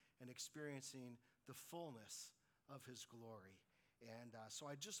experiencing the fullness of his glory. And so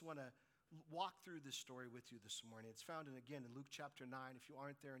I just want to walk through this story with you this morning. It's found in Luke chapter 9. If you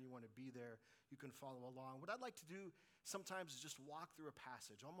aren't there and you want to be there, you can follow along. What I'd like to do sometimes is just walk through a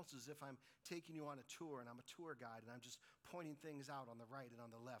passage, almost as if I'm taking you on a tour and I'm a tour guide and I'm just pointing things out on the right and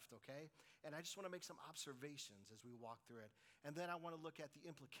on the left, okay? And I just want to make some observations as we walk through it. And then I want to look at the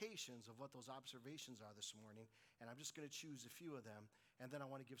implications of what those observations are this morning. And I'm just going to choose a few of them. And then I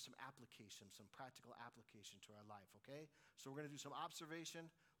want to give some application, some practical application to our life, okay? So we're going to do some observation,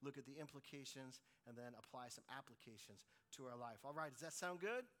 look at the implications, and then apply some applications to our life. All right, does that sound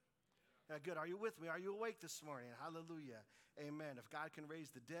good? Good. Are you with me? Are you awake this morning? Hallelujah. Amen. If God can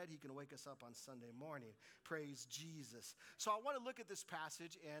raise the dead, he can wake us up on Sunday morning. Praise Jesus. So I want to look at this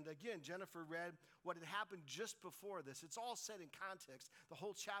passage. And again, Jennifer read what had happened just before this. It's all set in context. The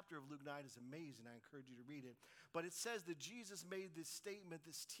whole chapter of Luke 9 is amazing. I encourage you to read it. But it says that Jesus made this statement,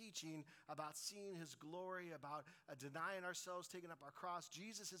 this teaching about seeing his glory, about denying ourselves, taking up our cross.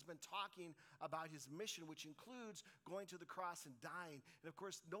 Jesus has been talking about his mission, which includes going to the cross and dying. And of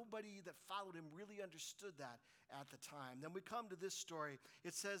course, nobody that followed him really understood that at the time. Then we come to this story.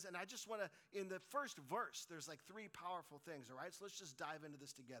 It says, and I just want to, in the first verse, there's like three powerful things, all right? So let's just dive into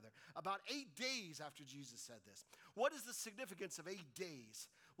this together. About 8 days after Jesus said this. What is the significance of 8 days?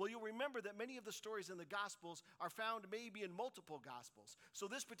 Well, you'll remember that many of the stories in the Gospels are found maybe in multiple Gospels. So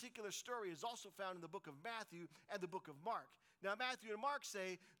this particular story is also found in the book of Matthew and the book of Mark. Now, Matthew and Mark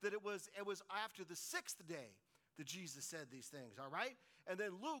say that it was after the 6th day that Jesus said these things, all right? And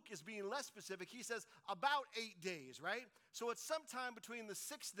then Luke is being less specific. He says about 8 days, right? So it's sometime between the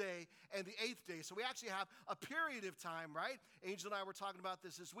 6th day and the 8th day. So we actually have a period of time, right? Angel and I were talking about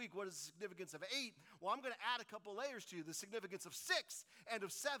this week. What is the significance of 8? Well, I'm going to add a couple layers to you. The significance of 6 and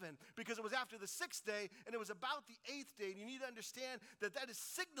of 7, because it was after the 6th day and it was about the 8th day. And you need to understand that that is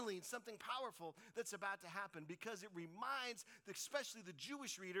signaling something powerful that's about to happen, because it reminds especially the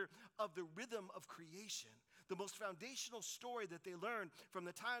Jewish reader of the rhythm of creation. The most foundational story that they learned from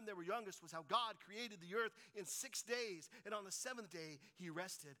the time they were youngest was how God created the earth in 6 days, and on the 7th day, he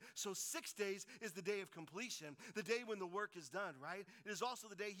rested. So 6 days is the day of completion, the day when the work is done, right? It is also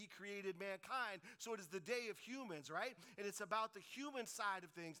the day he created mankind, so it is the day of humans, right? And it's about the human side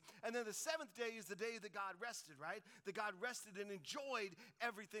of things. And then the 7th day is the day that God rested, right? That God rested and enjoyed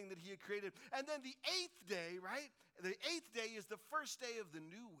everything that he had created. And then the 8th day, right? The 8th day is the first day of the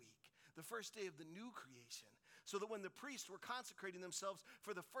new week, the first day of the new creation. So that when the priests were consecrating themselves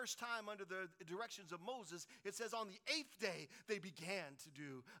for the first time under the directions of Moses, it says on the 8th day, they began to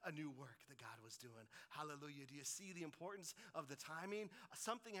do a new work that God was doing. Hallelujah. Do you see the importance of the timing?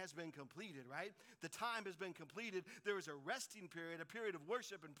 Something has been completed, right? The time has been completed. There is a resting period, a period of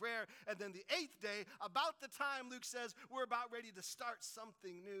worship and prayer. And then the 8th day, about the time Luke says, we're about ready to start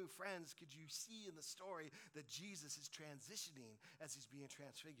something new. Friends, could you see in the story that Jesus is transitioning as he's being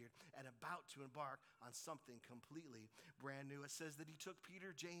transfigured and about to embark on something completely brand new? It says that he took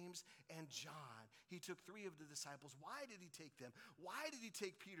Peter, James, and John. He took 3 of the disciples. Why did he take them? Why did he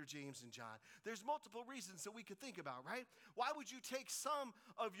take Peter, James, and John? There's multiple reasons that we could think about, right? Why would you take some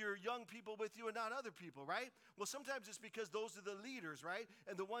of your young people with you and not other people, right? Well, sometimes it's because those are the leaders, right?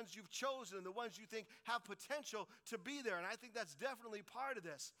 And the ones you've chosen and the ones you think have potential to be there. And I think that's definitely part of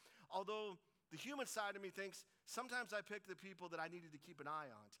this. Although the human side of me thinks sometimes I pick the people that I needed to keep an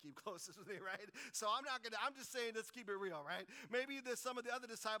eye on, to keep closest with me, right? So I'm just saying, let's keep it real, right? Maybe there's some of the other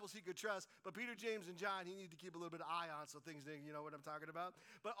disciples he could trust, but Peter, James, and John, he needed to keep a little bit of eye on so things didn't, you know what I'm talking about?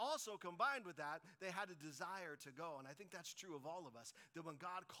 But also combined with that, they had a desire to go. And I think that's true of all of us, that when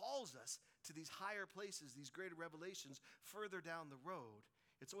God calls us to these higher places, these greater revelations further down the road,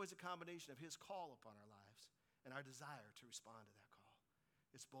 it's always a combination of his call upon our lives and our desire to respond to that call.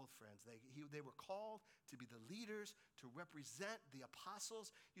 It's both, friends. They were called to be the leaders, to represent the apostles.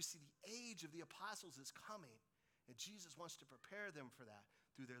 You see, the age of the apostles is coming, and Jesus wants to prepare them for that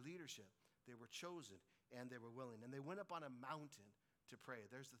through their leadership. They were chosen, and they were willing. And they went up on a mountain to pray.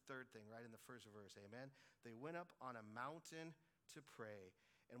 There's the third thing, right in the first verse, amen? They went up on a mountain to pray.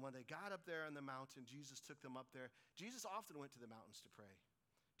 And when they got up there on the mountain, Jesus took them up there. Jesus often went to the mountains to pray.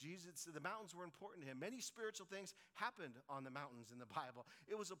 The mountains were important to him. Many spiritual things happened on the mountains in the Bible.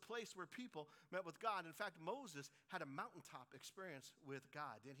 It was a place where people met with God. In fact, Moses had a mountaintop experience with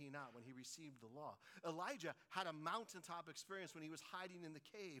God, did he not, when he received the law? Elijah had a mountaintop experience when he was hiding in the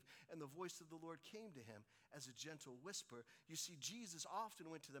cave, and the voice of the Lord came to him as a gentle whisper. You see, Jesus often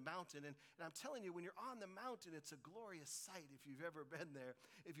went to the mountain, and I'm telling you, when you're on the mountain, it's a glorious sight if you've ever been there,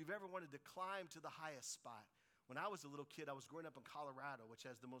 if you've ever wanted to climb to the highest spot. When I was a little kid, I was growing up in Colorado, which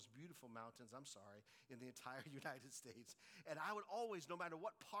has the most beautiful mountains, in the entire United States. And I would always, no matter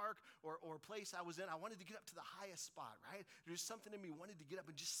what park or place I was in, I wanted to get up to the highest spot, right? There's something in me wanted to get up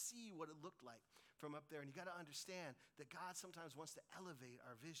and just see what it looked like from up there. And you got to understand that God sometimes wants to elevate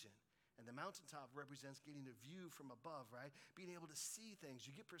our vision. And the mountaintop represents getting a view from above, right? Being able to see things.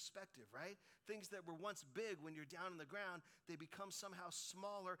 You get perspective, right? Things that were once big when you're down on the ground, they become somehow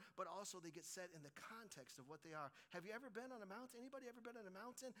smaller, but also they get set in the context of what they are. Have you ever been on a mountain? Anybody ever been on a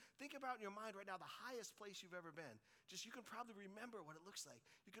mountain? Think about in your mind right now the highest place you've ever been. Just you can probably remember what it looks like.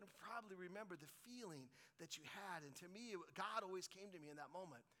 You can probably remember the feeling that you had. And to me, God always came to me in that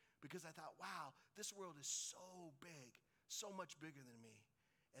moment because I thought, wow, this world is so big, so much bigger than me.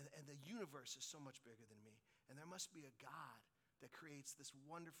 And the universe is so much bigger than me. And there must be a God that creates this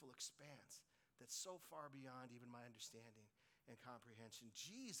wonderful expanse that's so far beyond even my understanding and comprehension.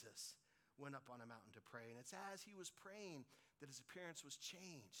 Jesus went up on a mountain to pray. And it's as he was praying that his appearance was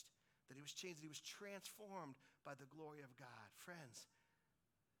changed, that he was transformed by the glory of God. Friends,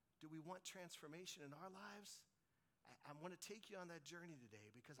 do we want transformation in our lives? I want to take you on that journey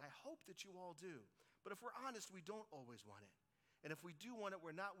today because I hope that you all do. But if we're honest, we don't always want it. And if we do want it,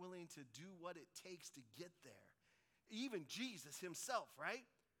 we're not willing to do what it takes to get there. Even Jesus himself, right?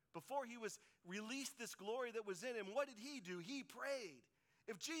 Before he was released this glory that was in him, what did he do? He prayed.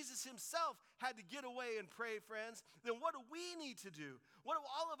 If Jesus himself had to get away and pray, friends, then what do we need to do? What do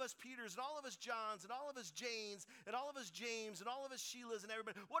all of us Peters and all of us Johns and all of us Janes and all of us James and all of us Sheilas and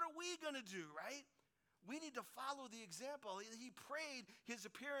everybody, what are we going to do, right? We need to follow the example. He prayed, his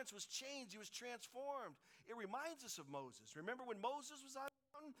appearance was changed, he was transformed. It reminds us of Moses. Remember when Moses was on the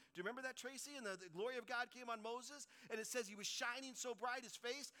mountain? Do you remember that, Tracy? And the glory of God came on Moses, and it says he was shining so bright, his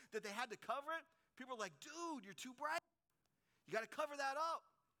face, that they had to cover it. People are like, dude, you're too bright. You got to cover that up.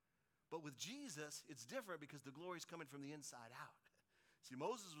 But with Jesus, it's different because the glory is coming from the inside out. See,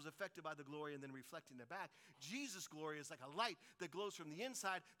 Moses was affected by the glory and then reflecting it back. Jesus' glory is like a light that glows from the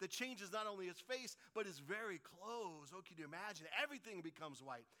inside that changes not only his face, but his very clothes. Oh, can you imagine? Everything becomes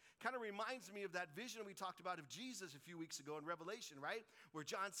white. Kind of reminds me of that vision we talked about of Jesus a few weeks ago in Revelation, right? Where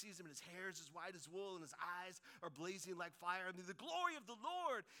John sees him and his hair is as white as wool and his eyes are blazing like fire. I mean, the glory of the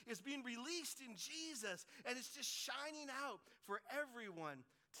Lord is being released in Jesus, and it's just shining out for everyone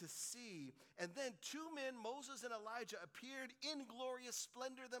to see. And then two men, Moses and Elijah, appeared in glorious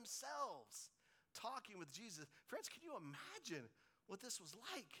splendor themselves, talking with Jesus. Friends, can you imagine what this was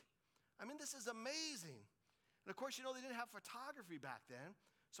like? I mean, this is amazing. And of course, you know, they didn't have photography back then.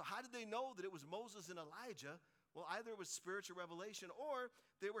 So how did they know that it was Moses and Elijah? Well, either it was spiritual revelation or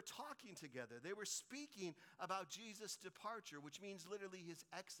they were talking together. They were speaking about Jesus' departure, which means literally his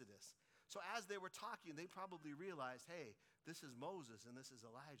exodus. So as they were talking, they probably realized, hey, this is Moses and this is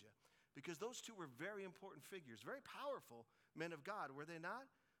Elijah. Because those two were very important figures, very powerful men of God, were they not?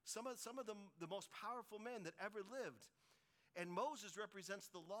 Some of them, the most powerful men that ever lived. And Moses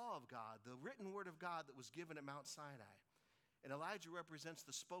represents the law of God, the written word of God that was given at Mount Sinai. And Elijah represents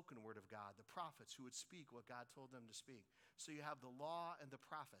the spoken word of God, the prophets who would speak what God told them to speak. So you have the law and the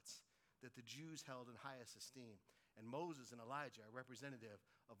prophets that the Jews held in highest esteem. And Moses and Elijah are representative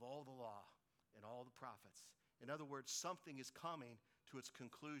of all the law and all the prophets. In other words, something is coming to its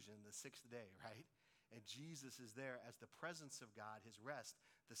conclusion the sixth day, right? And Jesus is there as the presence of God, his rest,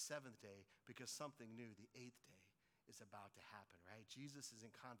 the seventh day, because something new, the eighth day, is about to happen, right? Jesus is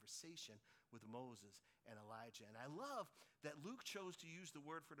in conversation with Moses and Elijah. And I love that Luke chose to use the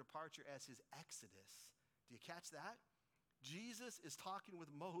word for departure as his exodus. Do you catch that? Jesus is talking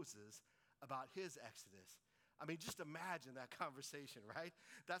with Moses about his exodus. I mean, just imagine that conversation, right?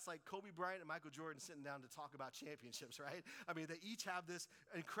 That's like Kobe Bryant and Michael Jordan sitting down to talk about championships, right? I mean, they each have this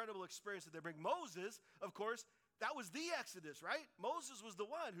incredible experience that they bring. Moses, of course, that was the Exodus, right? Moses was the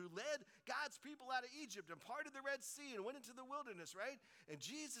one who led God's people out of Egypt and parted the Red Sea and went into the wilderness, right? And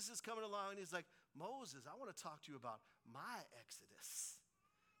Jesus is coming along and he's like, Moses, I want to talk to you about my Exodus.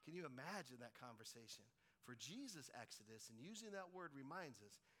 Can you imagine that conversation? For Jesus' Exodus, and using that word reminds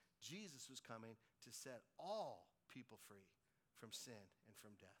us, Jesus was coming to set all people free from sin and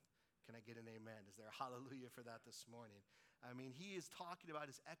from death. Can I get an amen? Is there a hallelujah for that this morning? I mean, he is talking about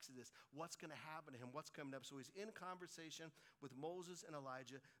his exodus, what's going to happen to him, what's coming up. So he's in conversation with Moses and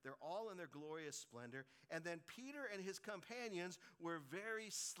Elijah. They're all in their glorious splendor. And then Peter and his companions were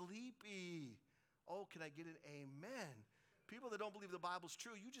very sleepy. Oh, can I get an amen? People that don't believe the Bible's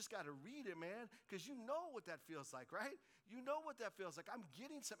true, you just got to read it, man, because you know what that feels like, right? You know what that feels like. I'm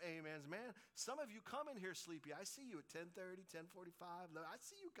getting some amens, man. Some of you come in here sleepy. I see you at 10:30, 10:45. I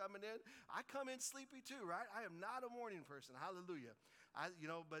see you coming in. I come in sleepy too, right? I am not a morning person. Hallelujah.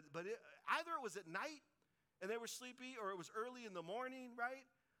 But either it was at night and they were sleepy, or it was early in the morning, right?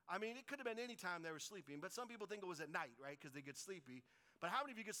 I mean, it could have been any time they were sleeping, but some people think it was at night, right, because they get sleepy. But how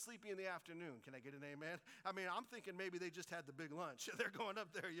many of you get sleepy in the afternoon? Can I get an amen? I mean, I'm thinking maybe they just had the big lunch. They're going up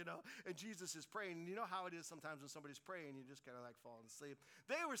there, and Jesus is praying. And you know how it is sometimes when somebody's praying, you just kind of like falling asleep.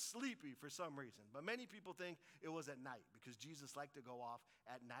 They were sleepy for some reason, but many people think it was at night because Jesus liked to go off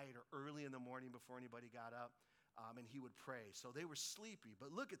at night or early in the morning before anybody got up, and he would pray. So they were sleepy,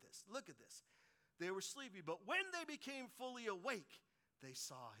 but look at this. They were sleepy, but when they became fully awake, they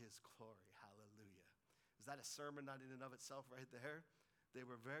saw his glory. Hallelujah. Is that a sermon not in and of itself right there? They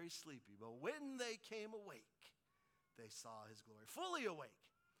were very sleepy, but when they came awake, they saw his glory. Fully awake.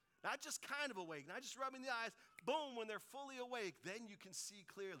 Not just kind of awake, not just rubbing the eyes. Boom, when they're fully awake, then you can see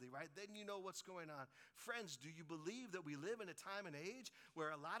clearly, right? Then you know what's going on. Friends, do you believe that we live in a time and age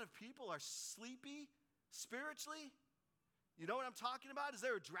where a lot of people are sleepy spiritually? You know what I'm talking about? Is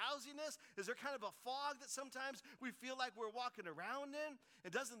there a drowsiness? Is there kind of a fog that sometimes we feel like we're walking around in? And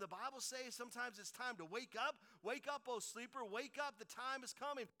doesn't the Bible say sometimes it's time to wake up? Wake up, O sleeper, wake up. The time is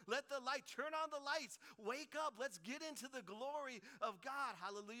coming. Let the light, turn on the lights. Wake up. Let's get into the glory of God.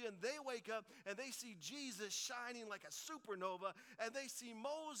 Hallelujah. And they wake up and they see Jesus shining like a supernova, and they see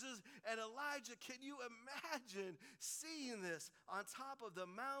Moses and Elijah. Can you imagine seeing this on top of the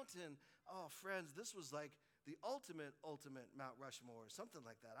mountain? Oh, friends, this was like the ultimate Mount Rushmore, or something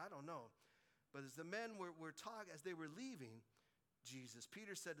like that. I don't know. But as the men were talking, as they were leaving Jesus,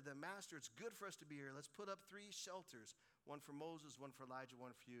 Peter said to them, Master, it's good for us to be here. Let's put up 3 shelters, one for Moses, one for Elijah,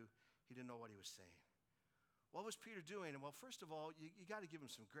 one for you. He didn't know what he was saying. What was Peter doing? And well, first of all, you got to give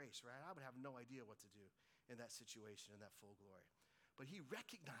him some grace, right? I would have no idea what to do in that situation, in that full glory. But he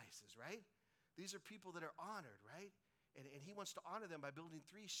recognizes, right? These are people that are honored, right? And he wants to honor them by building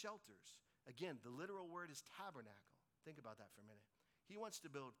 3 shelters. Again, the literal word is tabernacle. Think about that for a minute. He wants to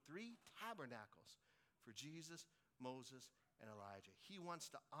build 3 tabernacles for Jesus, Moses, and Elijah. He wants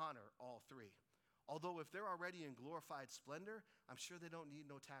to honor all 3. Although if they're already in glorified splendor, I'm sure they don't need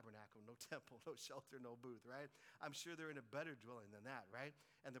no tabernacle, no temple, no shelter, no booth, right? I'm sure they're in a better dwelling than that, right?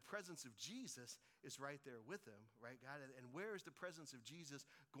 And the presence of Jesus is right there with them, right, God? And where is the presence of Jesus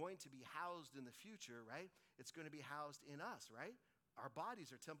going to be housed in the future, right? It's going to be housed in us, right? Our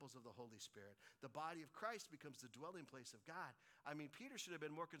bodies are temples of the Holy Spirit. The body of Christ becomes the dwelling place of God. I mean, Peter should have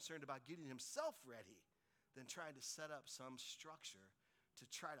been more concerned about getting himself ready than trying to set up some structure to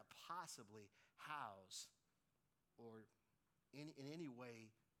try to possibly house or in any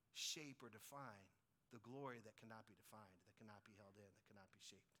way shape or define the glory that cannot be defined, that cannot be held in, that cannot be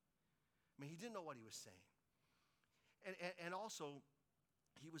shaped. I mean, he didn't know what he was saying. And also,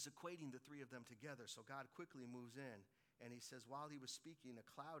 he was equating the 3 of them together, so God quickly moves in. And he says, while he was speaking, a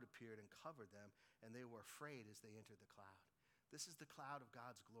cloud appeared and covered them, and they were afraid as they entered the cloud. This is the cloud of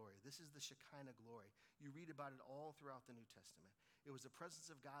God's glory. This is the Shekinah glory. You read about it all throughout the New Testament. It was the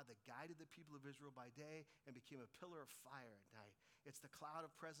presence of God that guided the people of Israel by day and became a pillar of fire at night. It's the cloud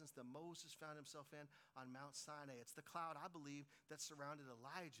of presence that Moses found himself in on Mount Sinai. It's the cloud, I believe, that surrounded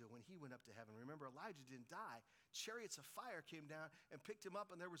Elijah when he went up to heaven. Remember, Elijah didn't die. Chariots of fire came down and picked him up,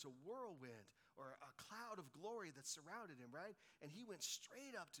 and there was a whirlwind or a cloud of glory that surrounded him, right? And he went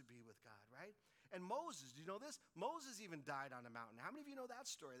straight up to be with God, right? And Moses, do you know this? Moses even died on a mountain. How many of you know that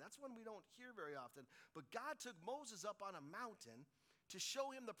story? That's one we don't hear very often. But God took Moses up on a mountain to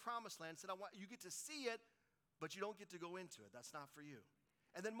show him the promised land. Said, you get to see it, but you don't get to go into it. That's not for you.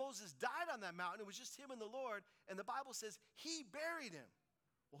 And then Moses died on that mountain. It was just him and the Lord. And the Bible says he buried him.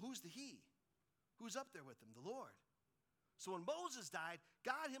 Well, who's the he? Who's up there with him? The Lord. So when Moses died,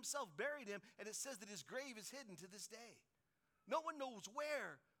 God himself buried him, and it says that his grave is hidden to this day. No one knows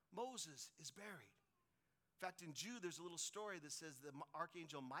where Moses is buried. In fact, in Jude, there's a little story that says the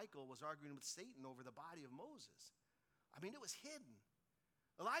archangel Michael was arguing with Satan over the body of Moses. I mean, it was hidden.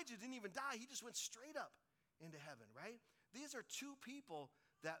 Elijah didn't even die. He just went straight up into heaven, right? These are 2 people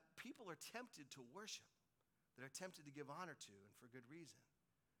that people are tempted to worship, that are tempted to give honor to, and for good reason.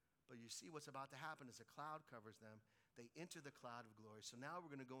 But you see what's about to happen as a cloud covers them. They enter the cloud of glory. So now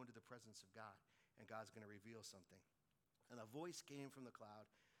we're going to go into the presence of God, and God's going to reveal something. And a voice came from the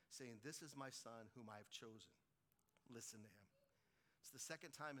cloud saying, this is my son whom I have chosen. Listen to him. It's the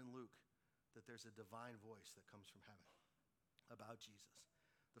second time in Luke that there's a divine voice that comes from heaven about Jesus.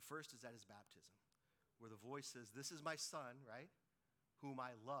 The first is at his baptism, where the voice says, this is my son, right, whom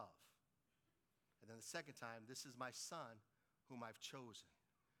I love. And then the second time, this is my son whom I've chosen.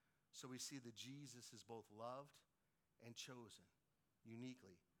 So we see that Jesus is both loved and chosen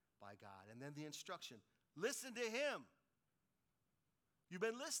uniquely by God. And then the instruction, listen to him. You've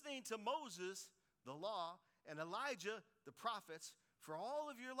been listening to Moses, the law, and Elijah, the prophets, for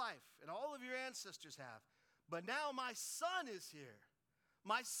all of your life, and all of your ancestors have. But now my son is here.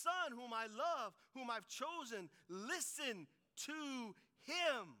 My son whom I love, whom I've chosen. Listen to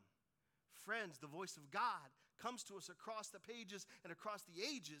him. Friends, the voice of God comes to us across the pages and across the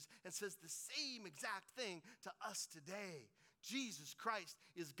ages and says the same exact thing to us today. Jesus Christ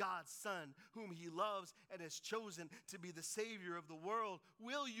is God's Son, whom he loves and has chosen to be the Savior of the world.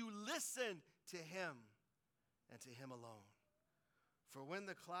 Will you listen to him and to him alone? For when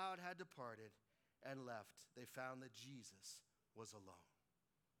the cloud had departed and left, they found that Jesus was alone.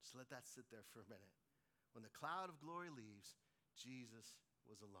 Just let that sit there for a minute. When the cloud of glory leaves, Jesus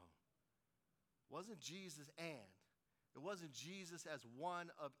was alone. It wasn't Jesus and. It wasn't Jesus as one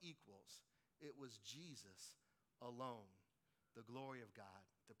of equals. It was Jesus alone. The glory of God,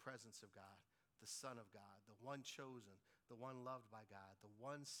 the presence of God, the Son of God, the one chosen, the one loved by God, the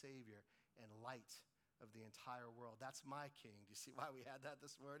one Savior and light of the entire world. That's my King. Do you see why we had that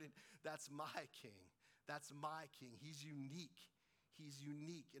this morning? That's my King. That's my King. He's unique. He's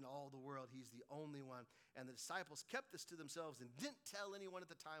unique in all the world. He's the only one. And the disciples kept this to themselves and didn't tell anyone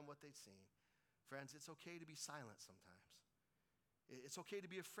at the time what they'd seen. Friends, it's okay to be silent sometimes. It's okay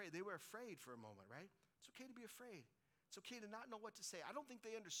to be afraid. They were afraid for a moment, right? It's okay to be afraid. It's okay to not know what to say. I don't think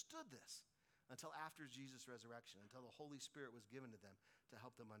they understood this until after Jesus' resurrection, until the Holy Spirit was given to them to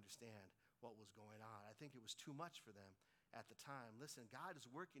help them understand what was going on. I think it was too much for them at the time. Listen, God is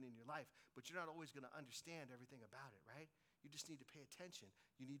working in your life, but you're not always going to understand everything about it, right? You just need to pay attention.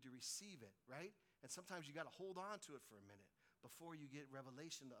 You need to receive it, right? And sometimes you got to hold on to it for a minute before you get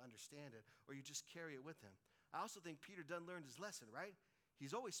revelation to understand it, or you just carry it with him. I also think Peter done learned his lesson, right?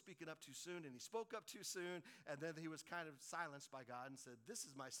 He's always speaking up too soon, and he spoke up too soon, and then he was kind of silenced by God and said, this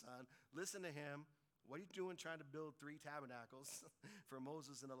is my son, listen to him. What are you doing trying to build 3 tabernacles for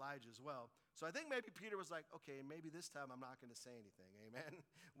Moses and Elijah as well? So I think maybe Peter was like, okay, maybe this time I'm not going to say anything, amen?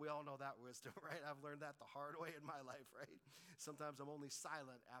 We all know that wisdom, right? I've learned that the hard way in my life, right? Sometimes I'm only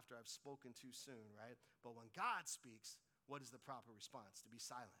silent after I've spoken too soon, right? But when God speaks, what is the proper response? To be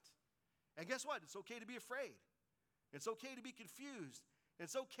silent. And guess what? It's okay to be afraid. It's okay to be confused.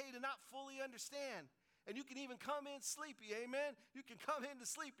 It's okay to not fully understand. And you can even come in sleepy, amen? You can come in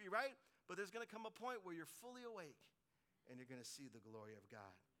sleepy, right? But there's going to come a point where you're fully awake and you're going to see the glory of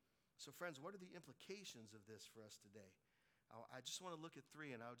God. So friends, what are the implications of this for us today? I just want to look at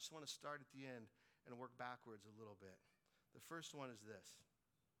 3, and I just want to start at the end and work backwards a little bit. The first one is this.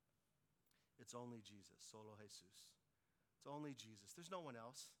 It's only Jesus, solo Jesus. It's only Jesus. There's no one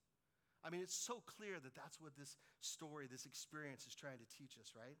else. I mean, it's so clear that that's what this story, this experience is trying to teach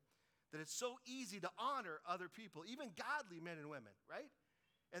us, right? That it's so easy to honor other people, even godly men and women, right?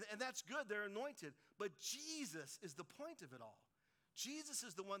 And that's good, they're anointed. But Jesus is the point of it all. Jesus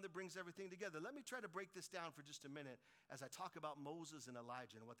is the one that brings everything together. Let me try to break this down for just a minute as I talk about Moses and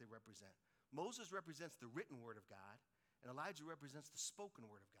Elijah and what they represent. Moses represents the written word of God, and Elijah represents the spoken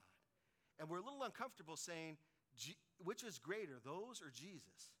word of God. And we're a little uncomfortable saying, which is greater, those or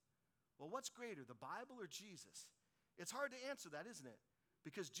Jesus? Well, what's greater, the Bible or Jesus? It's hard to answer that, isn't it?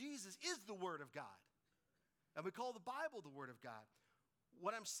 Because Jesus is the Word of God. And we call the Bible the Word of God.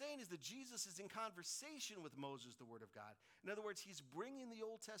 What I'm saying is that Jesus is in conversation with Moses, the Word of God. In other words, he's bringing the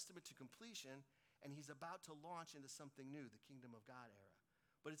Old Testament to completion, and he's about to launch into something new, the Kingdom of God era.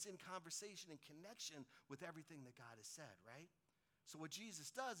 But it's in conversation and connection with everything that God has said, right? So what Jesus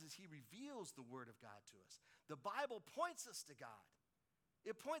does is he reveals the Word of God to us. The Bible points us to God.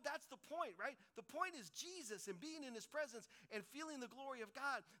 That's the point, right? The point is Jesus and being in his presence and feeling the glory of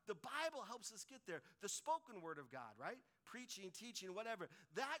God. The Bible helps us get there. The spoken word of God, right? Preaching, teaching, whatever.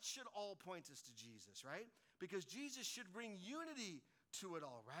 That should all point us to Jesus, right? Because Jesus should bring unity to it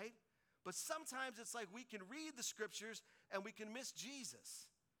all, right? But sometimes it's like we can read the scriptures and we can miss Jesus.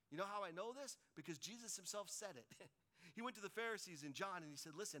 You know how I know this? Because Jesus himself said it. He went to the Pharisees and John and he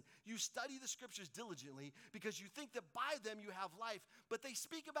said, listen, you study the scriptures diligently because you think that by them you have life, but they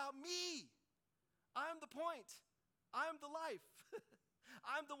speak about me. I'm the point. I'm the life.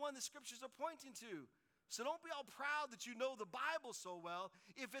 I'm the one the scriptures are pointing to. So don't be all proud that you know the Bible so well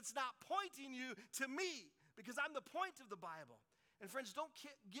if it's not pointing you to me, because I'm the point of the Bible. And friends, don't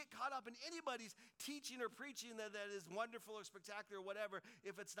get caught up in anybody's teaching or preaching that is wonderful or spectacular or whatever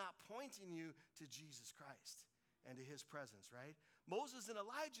if it's not pointing you to Jesus Christ and to his presence, right? Moses and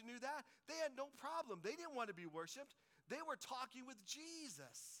Elijah knew that. They had no problem. They didn't want to be worshiped. They were talking with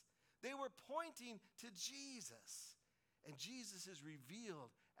Jesus. They were pointing to Jesus. And Jesus is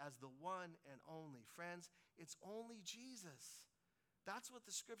revealed as the one and only. Friends, it's only Jesus. That's what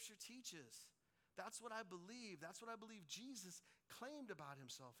the scripture teaches. That's what I believe. That's what I believe Jesus claimed about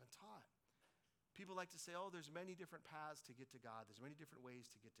himself and taught. People like to say, oh, there's many different paths to get to God. There's many different ways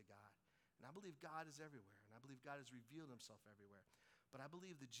to get to God. And I believe God is everywhere. And I believe God has revealed himself everywhere. But I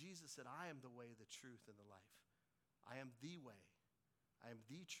believe that Jesus said, I am the way, the truth, and the life. I am the way. I am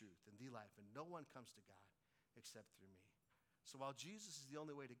the truth and the life. And no one comes to God except through me. So while Jesus is the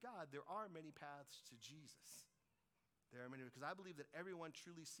only way to God, there are many paths to Jesus. There are many, because I believe that everyone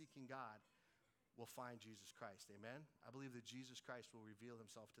truly seeking God will find Jesus Christ. Amen? I believe that Jesus Christ will reveal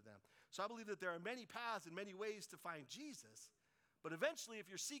himself to them. So I believe that there are many paths and many ways to find Jesus. But eventually, if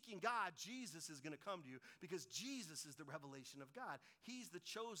you're seeking God, Jesus is going to come to you because Jesus is the revelation of God. He's the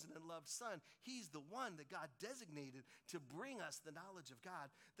chosen and loved Son. He's the one that God designated to bring us the knowledge of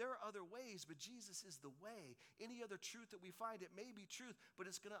God. There are other ways, but Jesus is the way. Any other truth that we find, it may be truth, but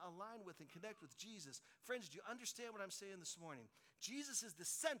it's going to align with and connect with Jesus. Friends, do you understand what I'm saying this morning? Jesus is the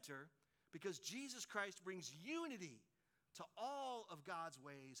center because Jesus Christ brings unity to all of God's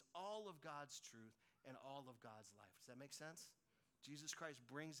ways, all of God's truth, and all of God's life. Does that make sense? Jesus Christ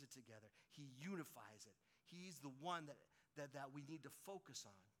brings it together. He unifies it. He's the one that we need to focus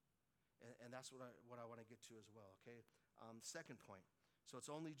on. And that's what I want to get to as well, okay? Second point. So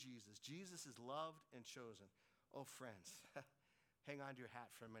it's only Jesus. Jesus is loved and chosen. Oh, friends, hang on to your hat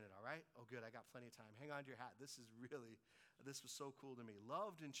for a minute, all right? Oh, good, I got plenty of time. Hang on to your hat. This was so cool to me.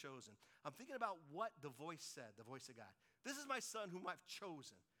 Loved and chosen. I'm thinking about what the voice said, the voice of God. This is my son whom I've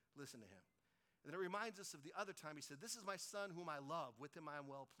chosen. Listen to him. And then it reminds us of the other time he said, this is my son whom I love. With him I am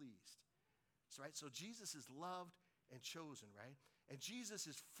well pleased. So, right? So Jesus is loved and chosen, right? And Jesus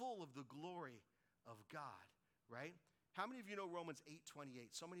is full of the glory of God, right? How many of you know Romans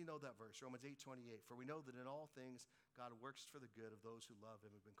 8:28? So many know that verse, Romans 8:28. For we know that in all things God works for the good of those who love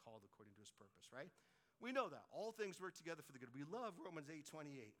him and have been called according to his purpose, right? We know that. All things work together for the good. We love Romans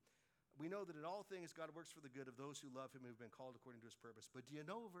 8:28. We know that in all things God works for the good of those who love him and have been called according to his purpose. But do you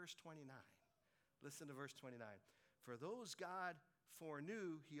know verse 29? Listen to verse 29. For those God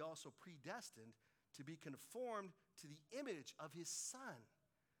foreknew, he also predestined to be conformed to the image of his Son,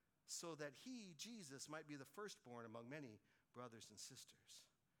 so that he, Jesus, might be the firstborn among many brothers and sisters.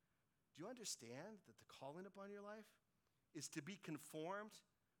 Do you understand that the calling upon your life is to be conformed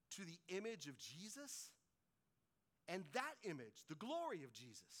to the image of Jesus? And that image, the glory of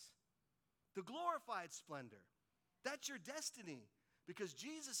Jesus, the glorified splendor, that's your destiny. Because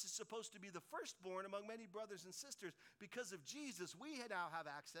Jesus is supposed to be the firstborn among many brothers and sisters. Because of Jesus, we now have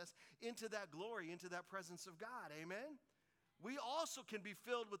access into that glory, into that presence of God. Amen? We also can be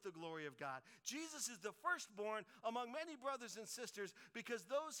filled with the glory of God. Jesus is the firstborn among many brothers and sisters because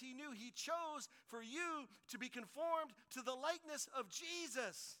those he knew, he chose for you to be conformed to the likeness of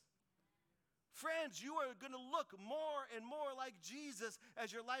Jesus. Friends, you are going to look more and more like Jesus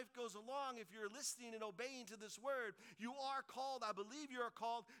as your life goes along if you're listening and obeying to this word. You are called, I believe you are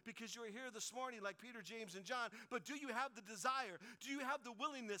called because you're here this morning like Peter, James, and John. But do you have the desire? Do you have the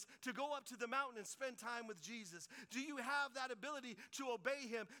willingness to go up to the mountain and spend time with Jesus? Do you have that ability to obey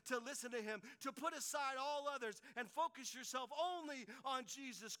him, to listen to him, to put aside all others and focus yourself only on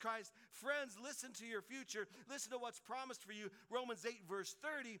Jesus Christ? Friends, listen to your future. Listen to what's promised for you. Romans 8, verse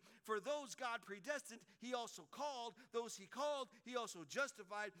 30, for those God predestined, he also called. Those he called, he also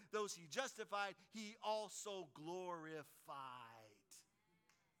justified. Those he justified, he also glorified.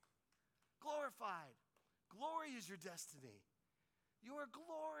 Glorified. Glory is your destiny. You are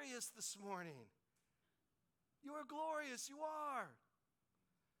glorious this morning. You are glorious. You are.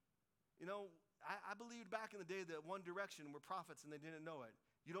 You know, I believed back in the day that One Direction were prophets and they didn't know it.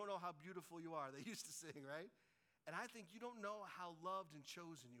 You don't know how beautiful you are. They used to sing, right? And I think you don't know how loved and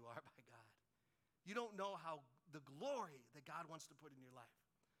chosen you are by God. You don't know how the glory that God wants to put in your life,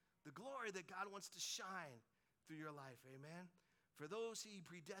 the glory that God wants to shine through your life, amen? For those he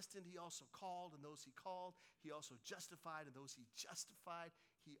predestined, he also called, and those he called, he also justified, and those he justified,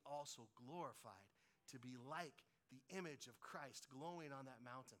 he also glorified, to be like the image of Christ glowing on that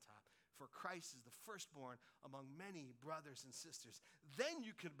mountaintop. For Christ is the firstborn among many brothers and sisters. Then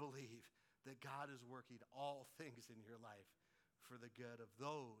you can believe that God is working all things in your life for the good of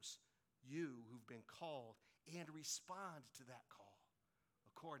those you who've been called and respond to that call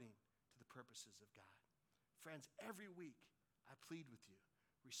according to the purposes of God. Friends, every week I plead with you,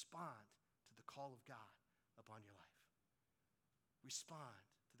 respond to the call of God upon your life. Respond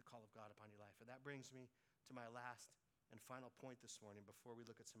to the call of God upon your life. And that brings me to my last and final point this morning before we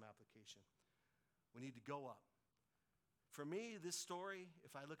look at some application. We need to go up. For me, this story,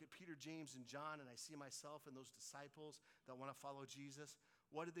 if I look at Peter, James, and John, and I see myself and those disciples that want to follow Jesus,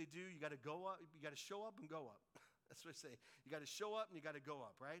 what did they do? You got to go up. You got to show up and go up. That's what I say. You got to show up and you got to go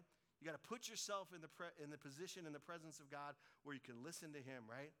up, right? You got to put yourself in the position, in the presence of God where you can listen to him,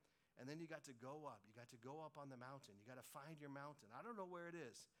 right? And then you got to go up. You got to go up on the mountain. You got to find your mountain. I don't know where it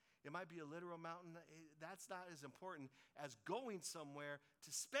is. It might be a literal mountain. That's not as important as going somewhere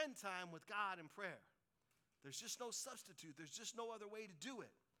to spend time with God in prayer. There's just no substitute. There's just no other way to do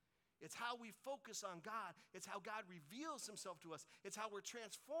it. It's how we focus on God. It's how God reveals himself to us. It's how we're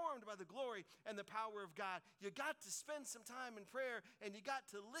transformed by the glory and the power of God. You got to spend some time in prayer, and you got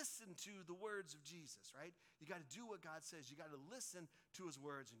to listen to the words of Jesus, right? You got to do what God says. You got to listen to his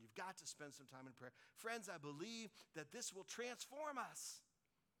words, and you've got to spend some time in prayer. Friends, I believe that this will transform us.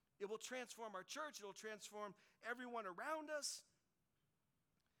 It will transform our church. It will transform everyone around us.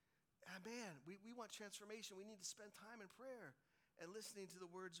 Man, we want transformation. We need to spend time in prayer and listening to the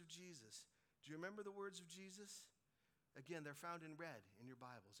words of Jesus. Do you remember the words of Jesus? Again, they're found in red in your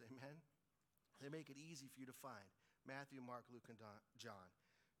Bibles. Amen? They make it easy for you to find. Matthew, Mark, Luke, and John.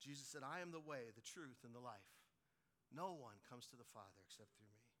 Jesus said, I am the way, the truth, and the life. No one comes to the Father except through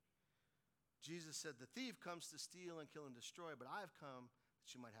me. Jesus said, the thief comes to steal and kill and destroy, but I have come that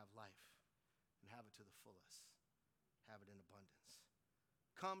you might have life and have it to the fullest. Have it in abundance.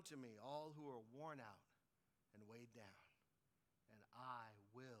 Come to me, all who are worn out and weighed down, and I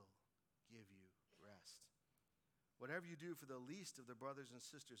will give you rest. Whatever you do for the least of the brothers and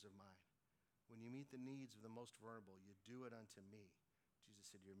sisters of mine, when you meet the needs of the most vulnerable, you do it unto me. Jesus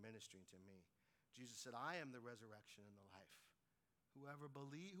said, you're ministering to me. Jesus said, I am the resurrection and the life. Whoever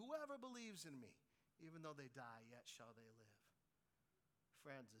believes in me, even though they die, yet shall they live.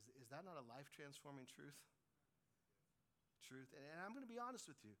 Friends, is that not a life-transforming truth? And I'm going to be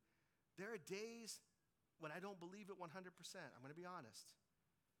honest with you. There are days when I don't believe it 100%. I'm going to be honest.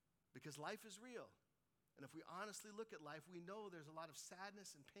 Because life is real. And if we honestly look at life, we know there's a lot of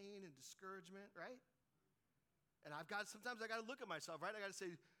sadness and pain and discouragement, right? And sometimes I got to look at myself, right? I got to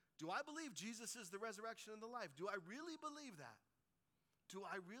say, do I believe Jesus is the resurrection and the life? Do I really believe that? Do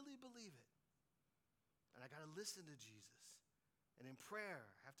I really believe it? And I got to listen to Jesus. And in prayer,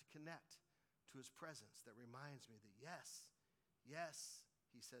 I have to connect to his presence that reminds me that yes,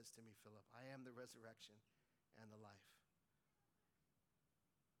 he says to me, Philip, I am the resurrection and the life.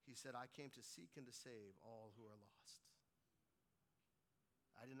 He said, I came to seek and to save all who are lost.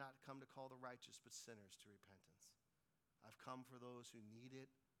 I did not come to call the righteous, but sinners to repentance. I've come for those who need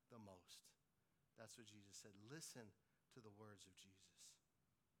it the most. That's what Jesus said. Listen to the words of Jesus.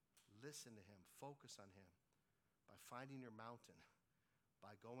 Listen to him. Focus on him by finding your mountain,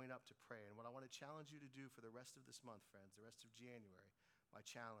 by going up to pray. And what I want to challenge you to do for the rest of this month, friends, the rest of January, my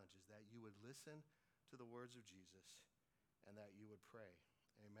challenge is that you would listen to the words of Jesus and that you would pray.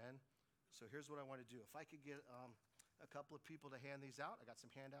 Amen? So here's what I want to do. If I could get a couple of people to hand these out. I got some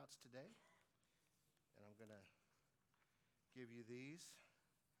handouts today. And I'm going to give you these.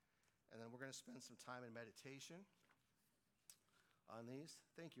 And then we're going to spend some time in meditation on these.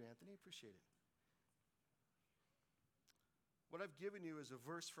 Thank you, Anthony. Appreciate it. What I've given you is a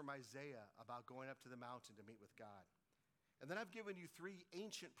verse from Isaiah about going up to the mountain to meet with God. And then I've given you 3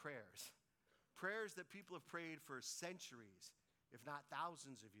 ancient prayers, prayers that people have prayed for centuries, if not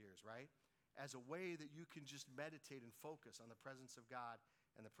thousands of years, right? As a way that you can just meditate and focus on the presence of God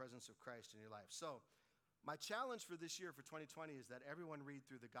and the presence of Christ in your life. So my challenge for this year, for 2020, is that everyone read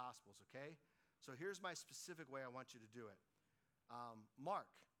through the Gospels, okay? So here's my specific way I want you to do it. Mark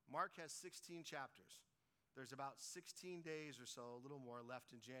has 16 chapters. There's about 16 days or so, a little more,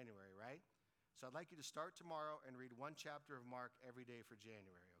 left in January, right? So I'd like you to start tomorrow and read 1 chapter of Mark every day for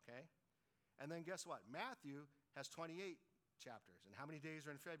January, okay? And then guess what? Matthew has 28 chapters. And how many days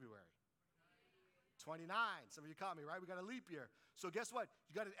are in February? 29. Some of you caught me, right? We got a leap year. So guess what?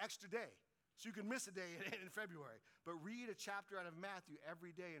 You got an extra day. So you can miss a day in February. But read a chapter out of Matthew every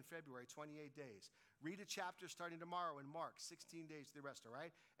day in February, 28 days. Read a chapter starting tomorrow in Mark, 16 days to the rest, all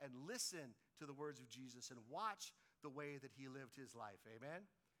right? And listen to the words of Jesus and watch the way that he lived his life, amen?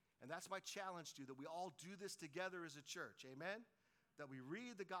 And that's my challenge to you, that we all do this together as a church, amen? That we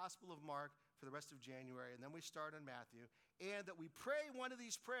read the Gospel of Mark for the rest of January, and then we start on Matthew, and that we pray one of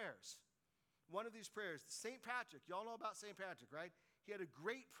these prayers. One of these prayers. St. Patrick, y'all know about St. Patrick, right? He had a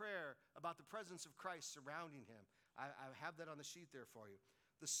great prayer about the presence of Christ surrounding him. I have that on the sheet there for you.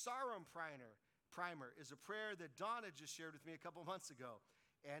 The Sarum Primer is a prayer that Donna just shared with me a couple months ago.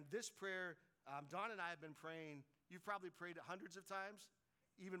 And this prayer, Donna and I have been praying. You've probably prayed it hundreds of times,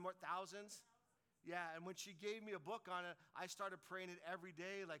 even more, thousands. Yeah, and when she gave me a book on it, I started praying it every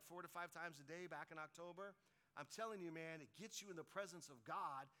day, like 4 to 5 times a day back in October. I'm telling you, man, it gets you in the presence of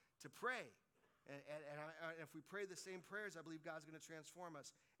God to pray. And if we pray the same prayers, I believe God's going to transform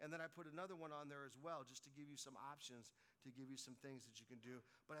us. And then I put another one on there as well, just to give you some options, to give you some things that you can do.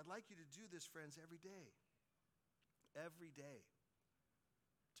 But I'd like you to do this, friends, every day. Every day.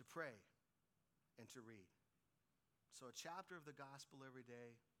 To pray and to read. So a chapter of the gospel every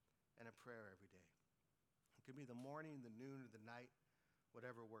day, and a prayer every day. It could be the morning, the noon, or the night,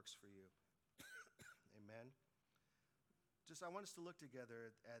 whatever works for you. Amen. I want us to look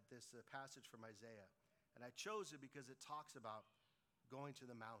together at this passage from Isaiah. And I chose it because it talks about going to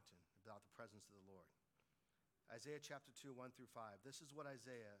the mountain, about the presence of the Lord. Isaiah chapter 2, 1 through 5. This is what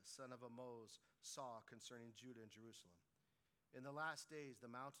Isaiah, son of Amoz, saw concerning Judah and Jerusalem. In the last days,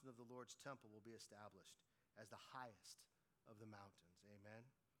 the mountain of the Lord's temple will be established as the highest of the mountains. Amen.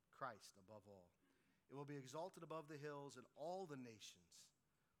 Christ above all. It will be exalted above the hills, and all the nations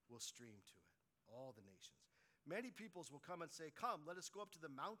will stream to it. All the nations. Many peoples will come and say, "Come, let us go up to the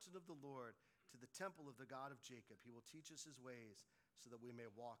mountain of the Lord, to the temple of the God of Jacob. He will teach us his ways so that we may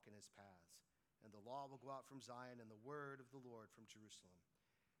walk in his paths. And the law will go out from Zion and the word of the Lord from Jerusalem.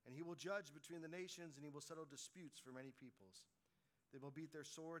 And he will judge between the nations, and he will settle disputes for many peoples. They will beat their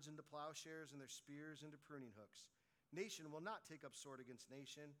swords into plowshares and their spears into pruning hooks. Nation will not take up sword against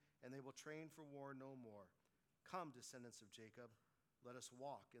nation, and they will train for war no more. Come, descendants of Jacob, let us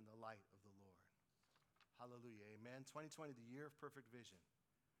walk in the light of the Lord." Hallelujah. Amen. 2020, the year of perfect vision.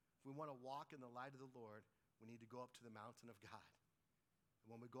 If we want to walk in the light of the Lord, we need to go up to the mountain of God. And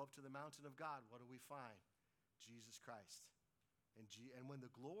when we go up to the mountain of God, what do we find? Jesus Christ. And when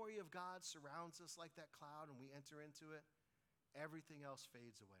the glory of God surrounds us like that cloud and we enter into it, everything else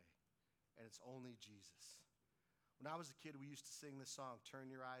fades away. And it's only Jesus. When I was a kid, we used to sing this song,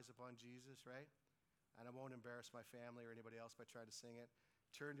 "Turn Your Eyes Upon Jesus," right? And I won't embarrass my family or anybody else by trying to sing it.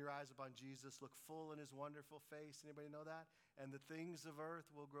 Turn your eyes upon Jesus, look full in his wonderful face. Anybody know that? And the things of earth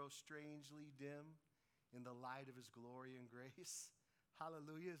will grow strangely dim in the light of his glory and grace.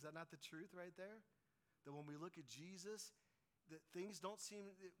 Hallelujah. Is that not the truth right there? That when we look at Jesus, that things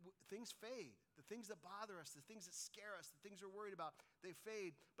fade. The things that bother us, the things that scare us, the things we're worried about, they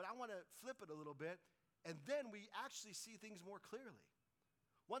fade. But I want to flip it a little bit, and then we actually see things more clearly.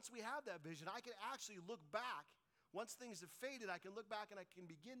 Once we have that vision, I can actually look back. Once things have faded, I can look back and I can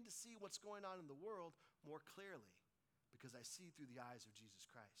begin to see what's going on in the world more clearly because I see through the eyes of Jesus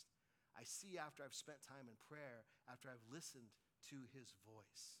Christ. I see after I've spent time in prayer, after I've listened to his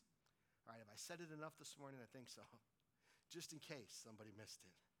voice. All right, have I said it enough this morning? I think so. Just in case somebody missed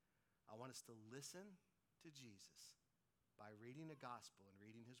it, I want us to listen to Jesus by reading the gospel and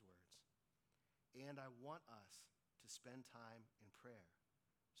reading his words. And I want us to spend time in prayer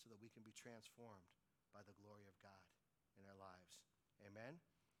so that we can be transformed by the glory of God in our lives. Amen?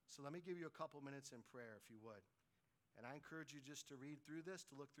 So let me give you a couple minutes in prayer, if you would. And I encourage you just to read through this,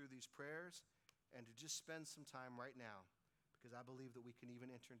 to look through these prayers, and to just spend some time right now, because I believe that we can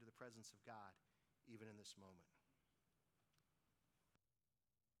even enter into the presence of God even in this moment.